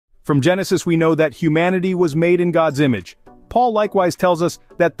From Genesis we know that humanity was made in God's image. Paul likewise tells us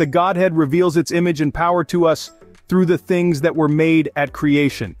that the Godhead reveals its image and power to us through the things that were made at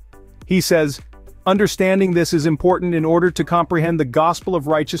creation. He says, understanding this is important in order to comprehend the gospel of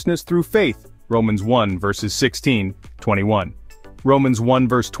righteousness through faith. Romans 1 verses 16, 21. Romans 1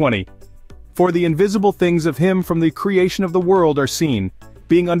 verse 20. For the invisible things of him from the creation of the world are seen,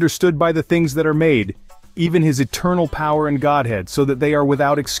 being understood by the things that are made, even his eternal power and Godhead, so that they are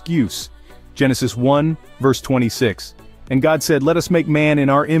without excuse. Genesis 1 verse 26. And God said, let us make man in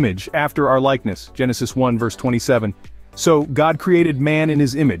our image, after our likeness. Genesis 1 verse 27. So God created man in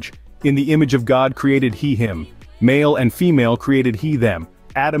his image. In the image of God created he him. Male and female created he them.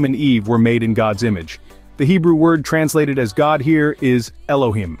 Adam and Eve were made in God's image. The Hebrew word translated as God here is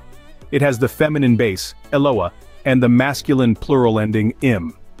Elohim. It has the feminine base, Eloah, and the masculine plural ending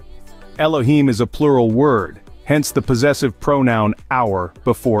im. Elohim is a plural word, hence the possessive pronoun our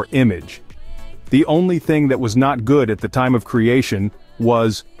before image. The only thing that was not good at the time of creation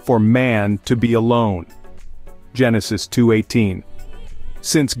was for man to be alone. Genesis 2:18.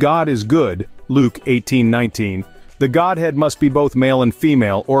 Since God is good, Luke 18:19, the Godhead must be both male and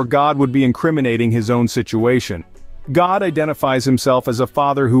female, or God would be incriminating his own situation. God identifies himself as a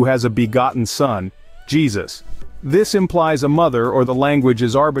father who has a begotten son, Jesus. This implies a mother, or the language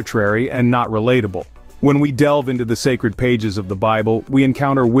is arbitrary and not relatable. When we delve into the sacred pages of the Bible, we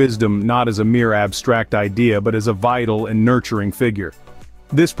encounter wisdom not as a mere abstract idea but as a vital and nurturing figure.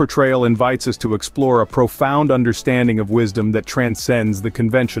 This portrayal invites us to explore a profound understanding of wisdom that transcends the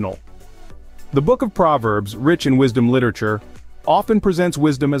conventional. The book of Proverbs, rich in wisdom literature, often presents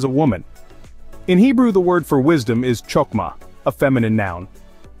wisdom as a woman. In Hebrew, the word for wisdom is chokmah, a feminine noun.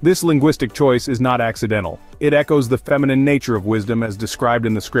 This linguistic choice is not accidental. It echoes the feminine nature of wisdom as described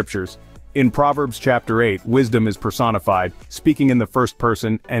in the scriptures. In Proverbs chapter 8, wisdom is personified, speaking in the first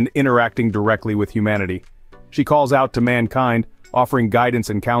person and interacting directly with humanity. She calls out to mankind, offering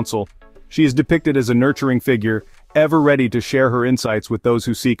guidance and counsel. She is depicted as a nurturing figure, ever ready to share her insights with those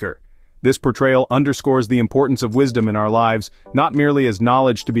who seek her. This portrayal underscores the importance of wisdom in our lives, not merely as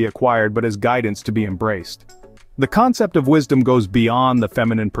knowledge to be acquired but as guidance to be embraced. The concept of wisdom goes beyond the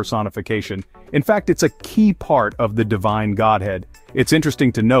feminine personification. In fact, it's a key part of the divine Godhead. It's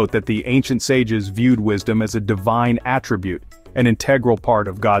interesting to note that the ancient sages viewed wisdom as a divine attribute, an integral part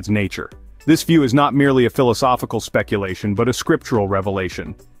of God's nature. This view is not merely a philosophical speculation but a scriptural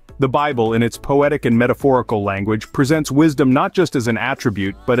revelation. The Bible, in its poetic and metaphorical language, presents wisdom not just as an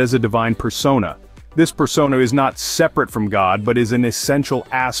attribute but as a divine persona. This persona is not separate from God but is an essential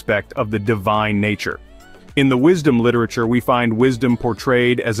aspect of the divine nature. In the wisdom literature we find wisdom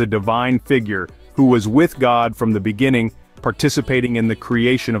portrayed as a divine figure who was with God from the beginning, participating in the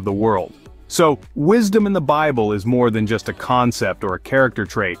creation of the world. So, wisdom in the Bible is more than just a concept or a character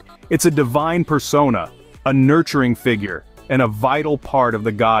trait. It's a divine persona, a nurturing figure, and a vital part of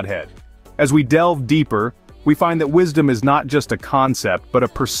the Godhead. As we delve deeper, we find that wisdom is not just a concept but a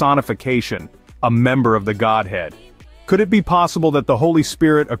personification, a member of the Godhead. Could it be possible that the Holy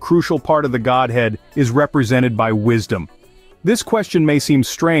Spirit, a crucial part of the Godhead, is represented by wisdom? This question may seem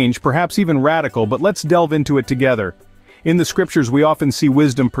strange, perhaps even radical, but let's delve into it together. In the scriptures we often see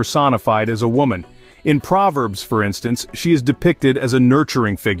wisdom personified as a woman. In Proverbs, for instance, she is depicted as a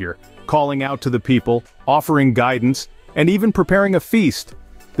nurturing figure, calling out to the people, offering guidance, and even preparing a feast.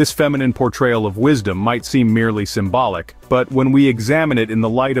 This feminine portrayal of wisdom might seem merely symbolic, but when we examine it in the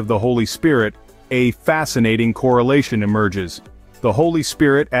light of the Holy Spirit, a fascinating correlation emerges. The Holy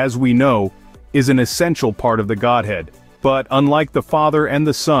Spirit, as we know, is an essential part of the Godhead, but unlike the Father and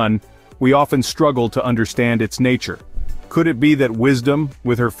the Son, we often struggle to understand its nature. Could it be that wisdom,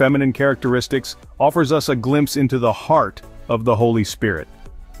 with her feminine characteristics, offers us a glimpse into the heart of the Holy Spirit?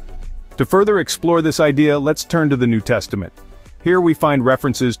 To further explore this idea, let's turn to the New Testament. Here we find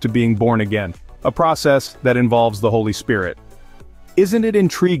references to being born again, a process that involves the Holy Spirit. Isn't it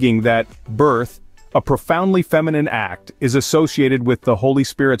intriguing that birth, a profoundly feminine act, is associated with the Holy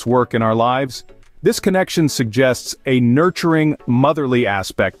Spirit's work in our lives? This connection suggests a nurturing, motherly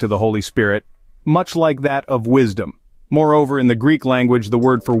aspect to the Holy Spirit, much like that of wisdom. Moreover, in the Greek language, the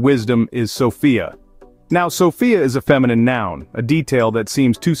word for wisdom is Sophia. Now, Sophia is a feminine noun, a detail that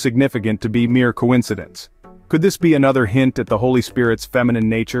seems too significant to be mere coincidence. Could this be another hint at the Holy Spirit's feminine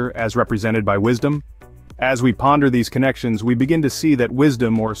nature as represented by wisdom? As we ponder these connections, we begin to see that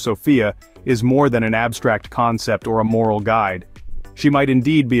wisdom, or Sophia, is more than an abstract concept or a moral guide. She might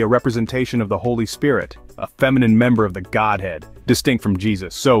indeed be a representation of the Holy Spirit, a feminine member of the Godhead, distinct from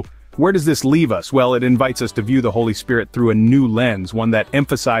Jesus. So, where does this leave us? Well, it invites us to view the Holy Spirit through a new lens, one that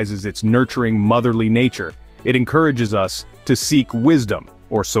emphasizes its nurturing, motherly nature. It encourages us to seek wisdom,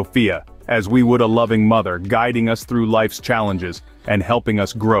 or Sophia, as we would a loving mother, guiding us through life's challenges and helping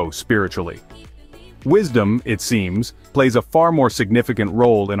us grow spiritually. Wisdom, it seems, plays a far more significant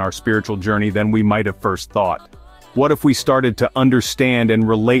role in our spiritual journey than we might have first thought. What if we started to understand and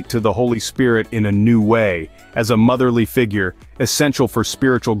relate to the Holy Spirit in a new way, as a motherly figure, essential for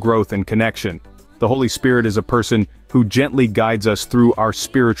spiritual growth and connection? The Holy Spirit is a person who gently guides us through our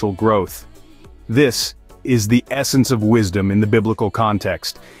spiritual growth. This is the essence of wisdom in the biblical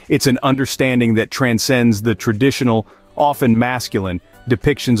context. It's an understanding that transcends the traditional, often masculine,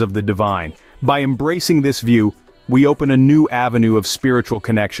 depictions of the divine. By embracing this view, we open a new avenue of spiritual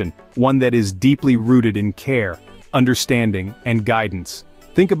connection, one that is deeply rooted in care, understanding, and guidance.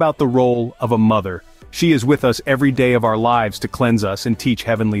 Think about the role of a mother. She is with us every day of our lives to cleanse us and teach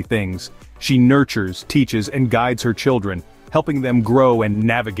heavenly things. She nurtures, teaches, and guides her children, helping them grow and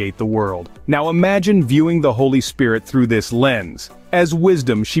navigate the world. Now imagine viewing the Holy Spirit through this lens. As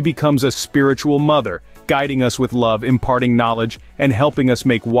wisdom, she becomes a spiritual mother, guiding us with love, imparting knowledge, and helping us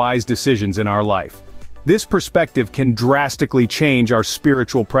make wise decisions in our life. This perspective can drastically change our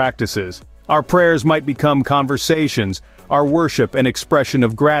spiritual practices. Our prayers might become conversations, our worship an expression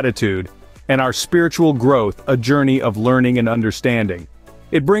of gratitude, and our spiritual growth a journey of learning and understanding.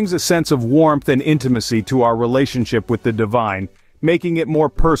 It brings a sense of warmth and intimacy to our relationship with the divine, making it more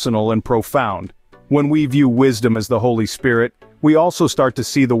personal and profound. When we view wisdom as the Holy Spirit, we also start to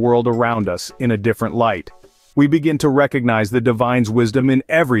see the world around us in a different light. We begin to recognize the divine's wisdom in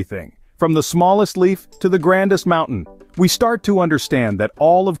everything, from the smallest leaf to the grandest mountain. We start to understand that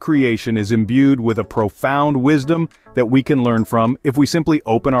all of creation is imbued with a profound wisdom that we can learn from if we simply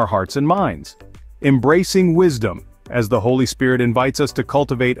open our hearts and minds. Embracing wisdom, as the Holy Spirit invites us to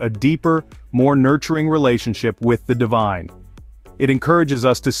cultivate a deeper, more nurturing relationship with the divine. It encourages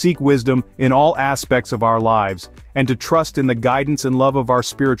us to seek wisdom in all aspects of our lives, and to trust in the guidance and love of our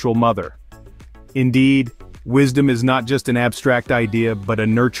spiritual mother. Indeed, wisdom is not just an abstract idea, but a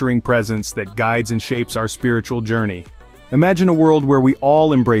nurturing presence that guides and shapes our spiritual journey. Imagine a world where we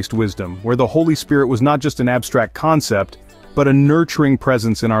all embraced wisdom, where the Holy Spirit was not just an abstract concept, but a nurturing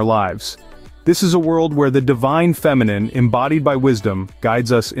presence in our lives. This is a world where the divine feminine, embodied by wisdom,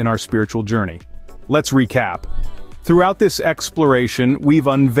 guides us in our spiritual journey. Let's recap. Throughout this exploration, we've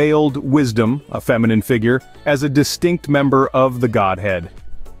unveiled wisdom, a feminine figure, as a distinct member of the Godhead.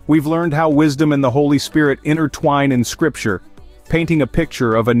 We've learned how wisdom and the Holy Spirit intertwine in Scripture, painting a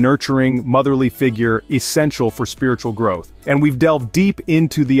picture of a nurturing, motherly figure essential for spiritual growth. And we've delved deep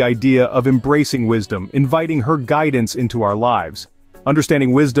into the idea of embracing wisdom, inviting her guidance into our lives.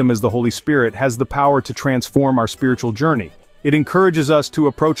 Understanding wisdom as the Holy Spirit has the power to transform our spiritual journey. It encourages us to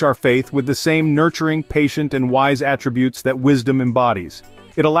approach our faith with the same nurturing, patient, and wise attributes that wisdom embodies.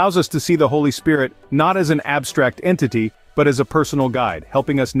 It allows us to see the Holy Spirit not as an abstract entity, but as a personal guide,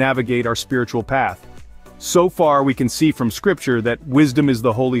 helping us navigate our spiritual path. So far we can see from Scripture that wisdom is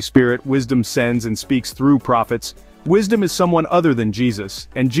the Holy Spirit, wisdom sends and speaks through prophets. Wisdom is someone other than Jesus,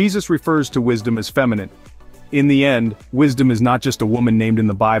 and Jesus refers to wisdom as feminine. In the end, wisdom is not just a woman named in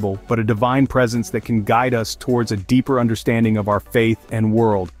the Bible, but a divine presence that can guide us towards a deeper understanding of our faith and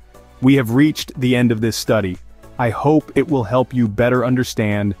world. We have reached the end of this study. I hope it will help you better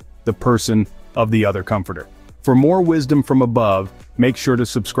understand the person of the other comforter. For more wisdom from above, make sure to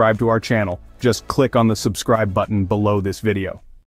subscribe to our channel. Just click on the subscribe button below this video.